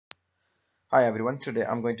Hi everyone, today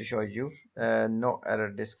I'm going to show you no error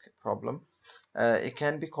disk problem. It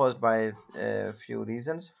can be caused by a few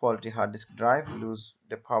reasons: faulty hard disk drive, lose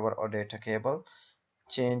the power or data cable,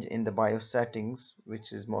 change in the BIOS settings,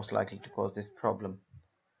 which is most likely to cause this problem.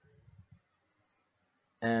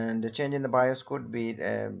 And the change in the BIOS could be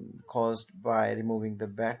caused by removing the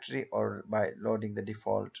battery or by loading the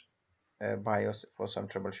default BIOS for some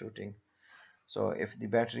troubleshooting. So if the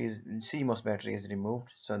CMOS battery is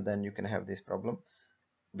removed, so then you can have this problem,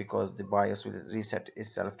 because the BIOS will reset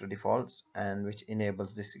itself to defaults, and which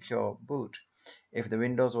enables the secure boot. If the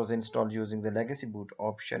Windows was installed using the legacy boot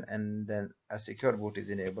option and then a secure boot is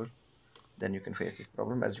enabled, then you can face this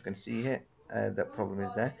problem. As you can see here, the problem is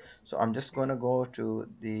there. So I'm just going to go to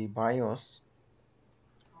the BIOS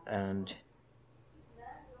and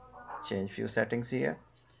change few settings here.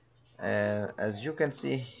 As you can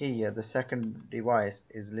see here, the second device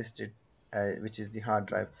is listed, which is the hard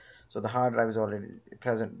drive. So the hard drive is already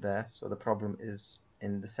present there, so the problem is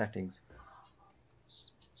in the settings.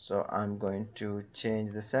 So I'm going to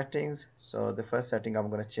change the settings. So the first setting I'm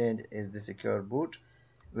going to change is the secure boot,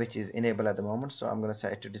 which is enabled at the moment, so I'm going to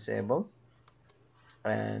set it to disable.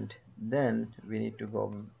 And then we need to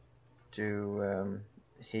go to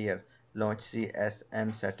here, launch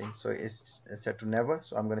CSM settings. So it's set to never,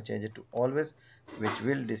 so I'm going to change it to always, which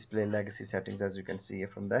will display legacy settings, as you can see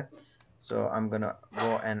from there. So I'm going to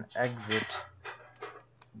go and exit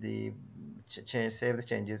the change, save the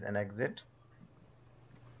changes and exit.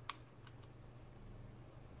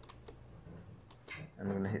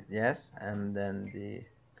 I'm gonna hit yes, and then the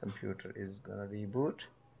computer is gonna reboot.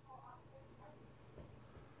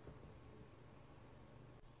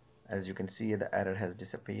 As you can see, the error has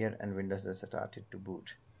disappeared and Windows has started to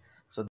boot.